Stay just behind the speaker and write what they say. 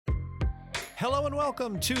Hello and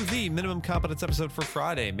welcome to the Minimum Competence episode for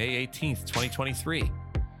Friday, May 18th, 2023.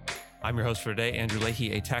 I'm your host for today, Andrew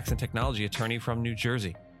Leahy, a tax and technology attorney from New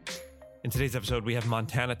Jersey. In today's episode, we have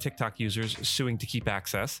Montana TikTok users suing to keep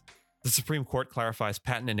access. The Supreme Court clarifies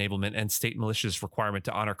patent enablement and state militia's requirement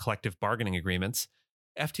to honor collective bargaining agreements.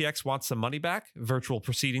 FTX wants some money back. Virtual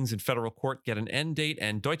proceedings in federal court get an end date,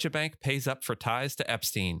 and Deutsche Bank pays up for ties to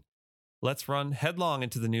Epstein. Let's run headlong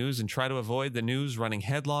into the news and try to avoid the news running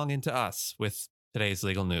headlong into us with today's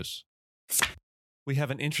legal news. We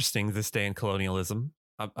have an interesting this day in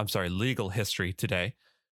legal history today.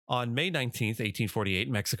 On May 19th,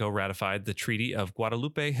 1848, Mexico ratified the Treaty of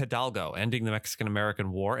Guadalupe Hidalgo, ending the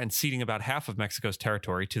Mexican-American War and ceding about half of Mexico's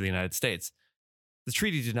territory to the United States. The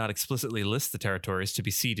treaty did not explicitly list the territories to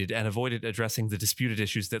be ceded and avoided addressing the disputed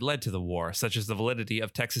issues that led to the war, such as the validity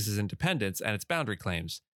of Texas's independence and its boundary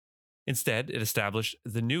claims. Instead, it established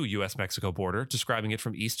the new U.S.-Mexico border, describing it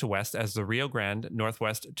from east to west as the Rio Grande,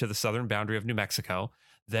 northwest to the southern boundary of New Mexico,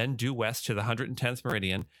 then due west to the 110th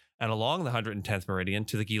meridian, and along the 110th meridian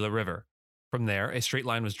to the Gila River. From there, a straight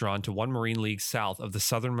line was drawn to 1 marine league south of the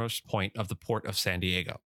southernmost point of the port of San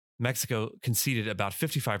Diego. Mexico conceded about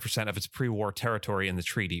 55% of its pre-war territory in the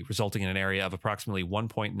treaty, resulting in an area of approximately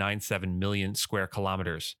 1.97 million square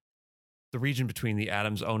kilometers. The region between the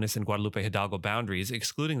Adams, Onis, and Guadalupe Hidalgo boundaries,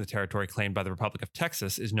 excluding the territory claimed by the Republic of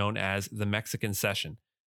Texas, is known as the Mexican Cession.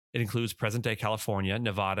 It includes present-day California,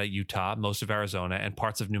 Nevada, Utah, most of Arizona, and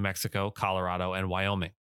parts of New Mexico, Colorado, and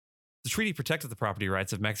Wyoming. The treaty protected the property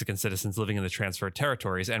rights of Mexican citizens living in the transferred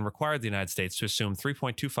territories and required the United States to assume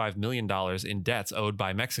 $3.25 million in debts owed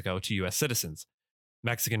by Mexico to U.S. citizens.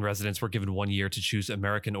 Mexican residents were given 1 year to choose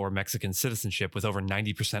American or Mexican citizenship, with over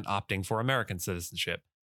 90% opting for American citizenship.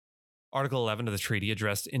 Article 11 of the treaty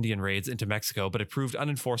addressed Indian raids into Mexico, but it proved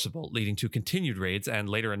unenforceable, leading to continued raids and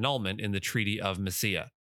later annulment in the Treaty of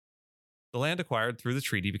Militia. The land acquired through the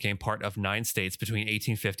treaty became part of 9 states between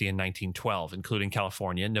 1850 and 1912, including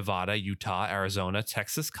California, Nevada, Utah, Arizona,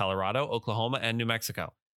 Texas, Colorado, Oklahoma, and New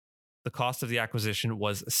Mexico. The cost of the acquisition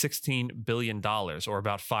was $16 billion, or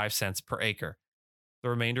about 5 cents per acre. The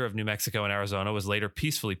remainder of New Mexico and Arizona was later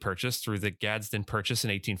peacefully purchased through the Gadsden Purchase in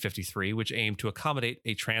 1853, which aimed to accommodate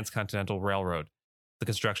a transcontinental railroad. The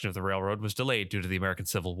construction of the railroad was delayed due to the American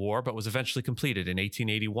Civil War, but was eventually completed in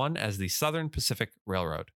 1881 as the Southern Pacific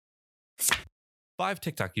Railroad. 5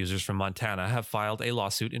 TikTok users from Montana have filed a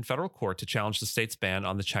lawsuit in federal court to challenge the state's ban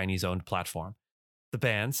on the Chinese-owned platform. The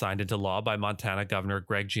ban, signed into law by Montana Governor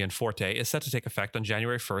Greg Gianforte, is set to take effect on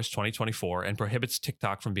January 1st, 2024, and prohibits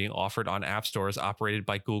TikTok from being offered on app stores operated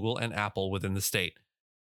by Google and Apple within the state.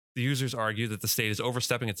 The users argue that the state is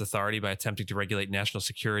overstepping its authority by attempting to regulate national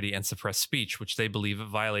security and suppress speech, which they believe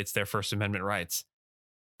violates their First Amendment rights.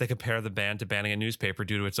 They compare the ban to banning a newspaper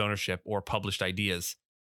due to its ownership or published ideas.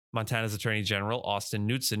 Montana's Attorney General Austin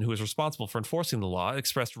Knudsen, who is responsible for enforcing the law,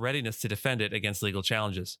 expressed readiness to defend it against legal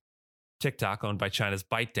challenges. TikTok, owned by China's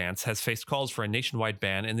ByteDance, has faced calls for a nationwide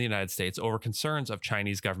ban in the United States over concerns of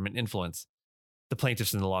Chinese government influence. The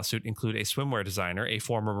plaintiffs in the lawsuit include a swimwear designer, a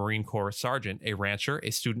former Marine Corps sergeant, a rancher,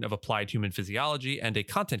 a student of applied human physiology, and a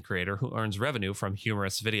content creator who earns revenue from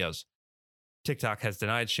humorous videos. TikTok has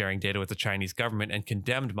denied sharing data with the Chinese government and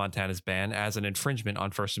condemned Montana's ban as an infringement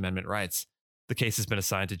on First Amendment rights. The case has been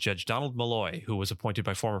assigned to Judge Donald Malloy, who was appointed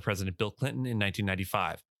by former President Bill Clinton in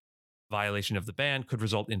 1995. Violation of the ban could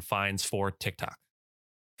result in fines for TikTok.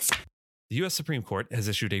 The U.S. Supreme Court has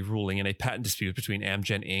issued a ruling in a patent dispute between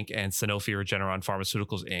Amgen Inc. and Sanofi Regeneron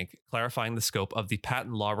Pharmaceuticals Inc., clarifying the scope of the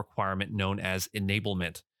patent law requirement known as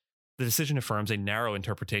enablement. The decision affirms a narrow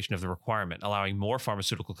interpretation of the requirement, allowing more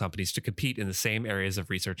pharmaceutical companies to compete in the same areas of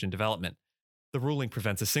research and development. The ruling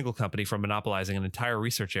prevents a single company from monopolizing an entire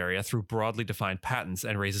research area through broadly defined patents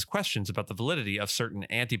and raises questions about the validity of certain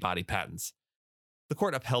antibody patents. The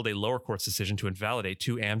court upheld a lower court's decision to invalidate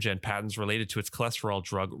 2 Amgen patents related to its cholesterol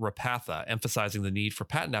drug Repatha, emphasizing the need for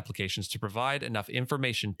patent applications to provide enough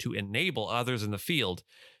information to enable others in the field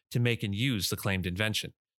to make and use the claimed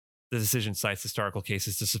invention. The decision cites historical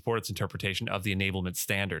cases to support its interpretation of the enablement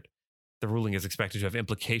standard. The ruling is expected to have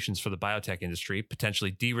implications for the biotech industry,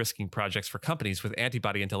 potentially de-risking projects for companies with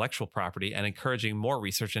antibody intellectual property and encouraging more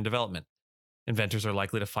research and development. Inventors are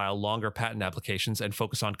likely to file longer patent applications and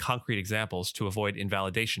focus on concrete examples to avoid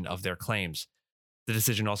invalidation of their claims. The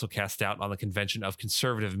decision also casts doubt on the convention of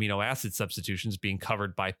conservative amino acid substitutions being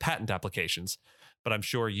covered by patent applications, but I'm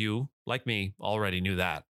sure you, like me, already knew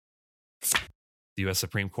that. The U.S.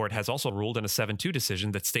 Supreme Court has also ruled in a 7-2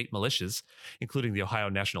 decision that state militias, including the Ohio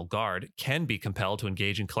National Guard, can be compelled to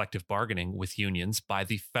engage in collective bargaining with unions by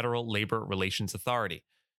the Federal Labor Relations Authority.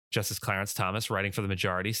 Justice Clarence Thomas, writing for the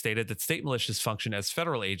majority, stated that state militias function as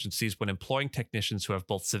federal agencies when employing technicians who have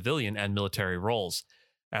both civilian and military roles.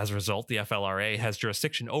 As a result, the FLRA has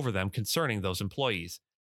jurisdiction over them concerning those employees.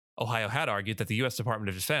 Ohio had argued that the U.S. Department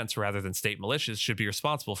of Defense, rather than state militias, should be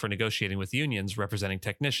responsible for negotiating with unions representing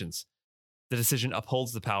technicians. The decision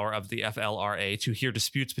upholds the power of the FLRA to hear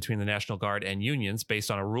disputes between the National Guard and unions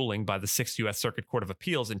based on a ruling by the 6th U.S. Circuit Court of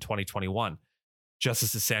Appeals in 2021.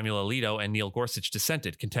 Justices Samuel Alito and Neil Gorsuch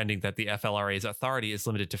dissented, contending that the FLRA's authority is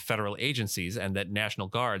limited to federal agencies and that National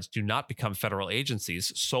Guards do not become federal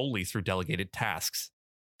agencies solely through delegated tasks.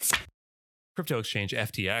 Crypto exchange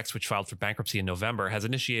FTX, which filed for bankruptcy in November, has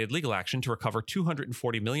initiated legal action to recover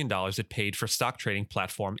 $240 million it paid for stock trading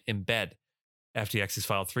platform Embed. FTX has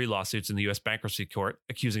filed 3 lawsuits in the U.S. Bankruptcy Court,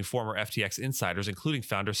 accusing former FTX insiders, including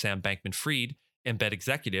founder Sam Bankman-Fried, Embed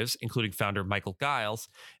executives, including founder Michael Giles,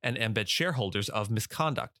 and Embed shareholders of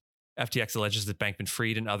misconduct. FTX alleges that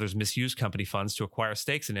Bankman-Fried and others misused company funds to acquire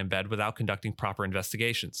stakes in Embed without conducting proper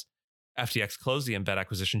investigations. FTX closed the Embed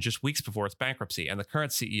acquisition just weeks before its bankruptcy, and the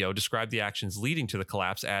current CEO described the actions leading to the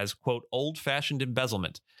collapse as, quote, old-fashioned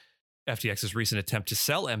embezzlement. FTX's recent attempt to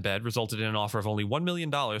sell Embed resulted in an offer of only $1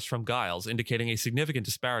 million from Giles, indicating a significant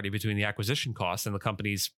disparity between the acquisition costs and the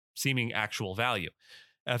company's seeming actual value.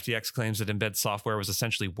 FTX claims that Embed software was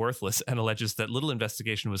essentially worthless and alleges that little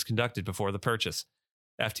investigation was conducted before the purchase.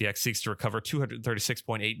 FTX seeks to recover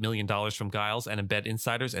 $236.8 million from Giles and Embed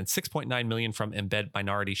insiders and $6.9 million from Embed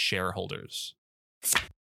minority shareholders.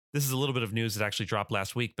 This is a little bit of news that actually dropped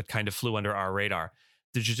last week, but kind of flew under our radar.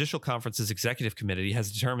 The Judicial Conference's Executive Committee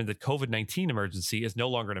has determined that COVID-19 emergency is no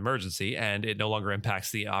longer an emergency, and it no longer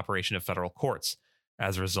impacts the operation of federal courts.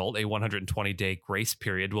 As a result, a 120-day grace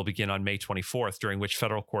period will begin on May 24th, during which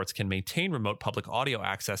federal courts can maintain remote public audio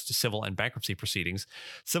access to civil and bankruptcy proceedings,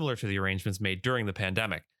 similar to the arrangements made during the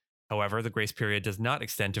pandemic. However, the grace period does not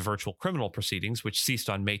extend to virtual criminal proceedings, which ceased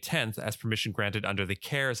on May 10th as permission granted under the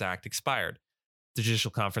CARES Act expired. The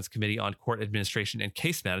Judicial Conference Committee on Court Administration and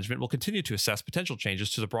Case Management will continue to assess potential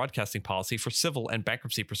changes to the broadcasting policy for civil and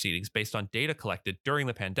bankruptcy proceedings based on data collected during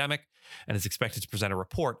the pandemic, and is expected to present a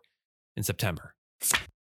report in September.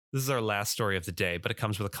 This is our last story of the day, but it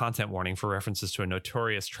comes with a content warning for references to a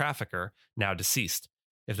notorious trafficker now deceased.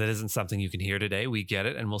 If that isn't something you can hear today, we get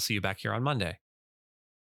it, and we'll see you back here on Monday.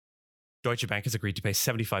 Deutsche Bank has agreed to pay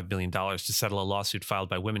 $75 million to settle a lawsuit filed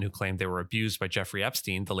by women who claimed they were abused by Jeffrey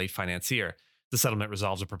Epstein, the late financier. The settlement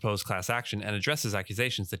resolves a proposed class action and addresses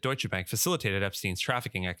accusations that Deutsche Bank facilitated Epstein's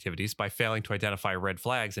trafficking activities by failing to identify red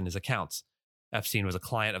flags in his accounts. Epstein was a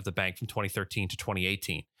client of the bank from 2013 to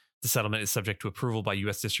 2018. The settlement is subject to approval by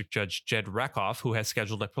U.S. District Judge Jed Rakoff, who has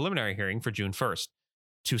scheduled a preliminary hearing for June 1st.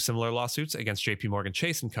 2 similar lawsuits against JP Morgan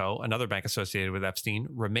Chase & Co., another bank associated with Epstein,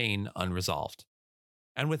 remain unresolved.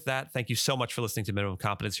 And with that, thank you so much for listening to Minimum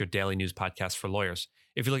Competence, your daily news podcast for lawyers.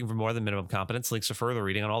 If you're looking for more than Minimum Competence, links for further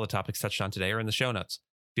reading on all the topics touched on today are in the show notes.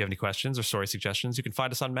 If you have any questions or story suggestions, you can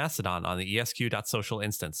find us on Mastodon on the esq.social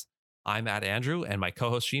instance. I'm @Andrew, and my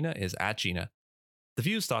co-host Gina is @Gina. The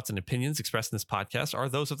views, thoughts, and opinions expressed in this podcast are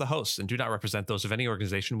those of the hosts and do not represent those of any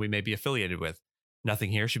organization we may be affiliated with.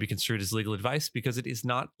 Nothing here should be construed as legal advice because it is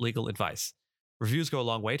not legal advice. Reviews go a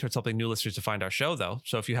long way towards helping new listeners to find our show, though,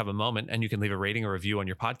 so if you have a moment and you can leave a rating or review on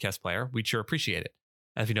your podcast player, we'd sure appreciate it.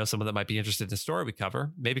 And if you know someone that might be interested in the story we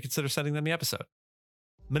cover, maybe consider sending them the episode.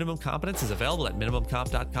 Minimum Competence is available at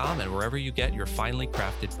minimumcomp.com and wherever you get your finely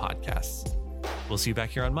crafted podcasts. We'll see you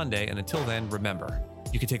back here on Monday, and until then, remember,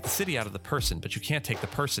 you can take the city out of the person, but you can't take the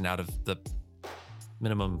person out of the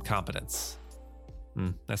minimum competence.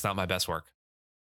 That's not my best work.